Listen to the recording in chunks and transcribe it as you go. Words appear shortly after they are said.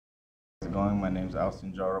it going? My name is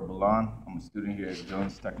Alston Jarabalan. I'm a student here at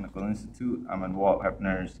Jones Technical Institute. I'm in Walt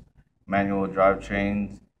Hepner's manual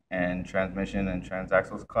drivetrains and transmission and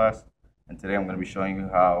transaxles class. And today I'm going to be showing you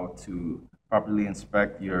how to properly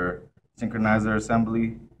inspect your synchronizer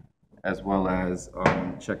assembly, as well as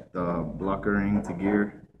check the blocker ring to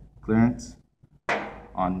gear clearance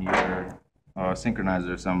on your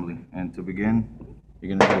synchronizer assembly. And to begin,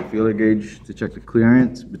 you're going to do a feeler gauge to check the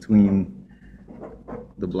clearance between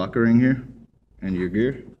the blocker ring here and your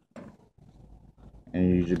gear,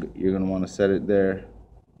 and you're going to want to set it there.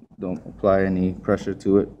 Don't apply any pressure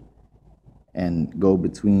to it, and go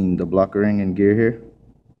between the blocker ring and gear here.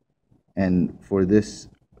 And for this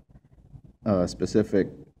specific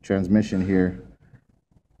transmission here,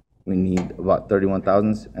 we need about 31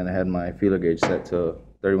 thousandths, and I had my feeler gauge set to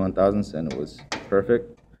 31 thousandths and it was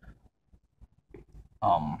perfect.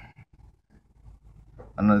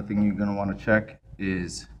 Another thing you're going to want to check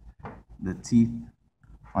is the teeth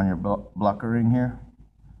on your blocker ring here.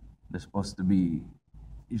 They're supposed to be,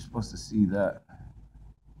 you're supposed to see that,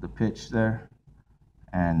 the pitch there,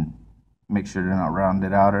 and make sure they're not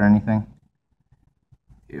rounded out or anything.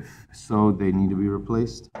 If so, they need to be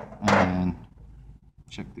replaced. And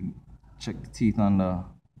check the teeth on the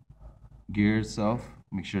gear itself.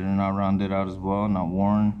 Make sure they're not rounded out as well, not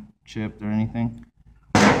worn, chipped, or anything.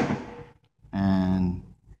 And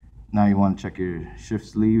now you want to check your shift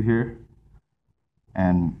sleeve here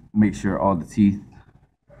and make sure all the teeth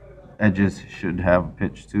edges should have a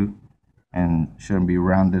pitch too and shouldn't be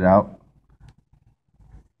rounded out.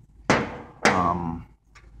 You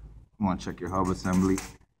want to check your hub assembly,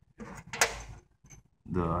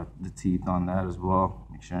 the teeth on that as well.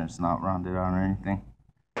 Make sure it's not rounded out or anything.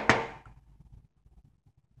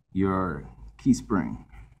 Your key spring,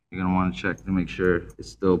 you're going to want to check to make sure it's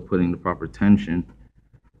still putting the proper tension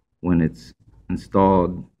when it's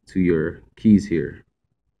installed to your keys here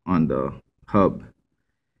on the hub.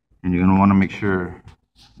 And you're going to want to make sure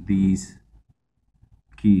these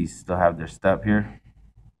keys still have their step here,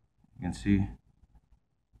 you can see,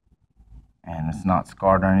 and it's not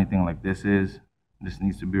scarred or anything like this is. This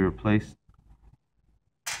needs to be replaced.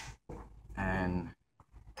 And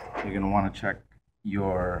you're going to want to check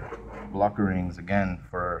your blocker rings again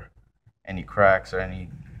for any cracks or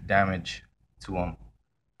any damage to them.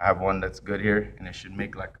 I have one that's good here, and it should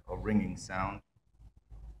make like a ringing sound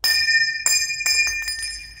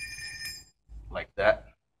like that.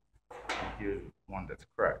 And here's one that's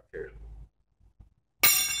cracked here.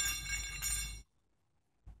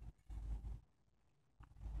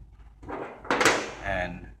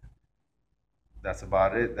 And that's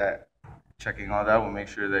about it. That checking all that will make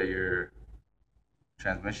sure that your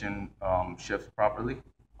transmission shifts properly.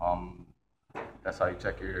 That's how you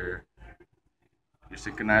check your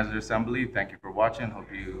synchronizer assembly. Thank you for watching. Hope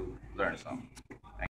you learned something.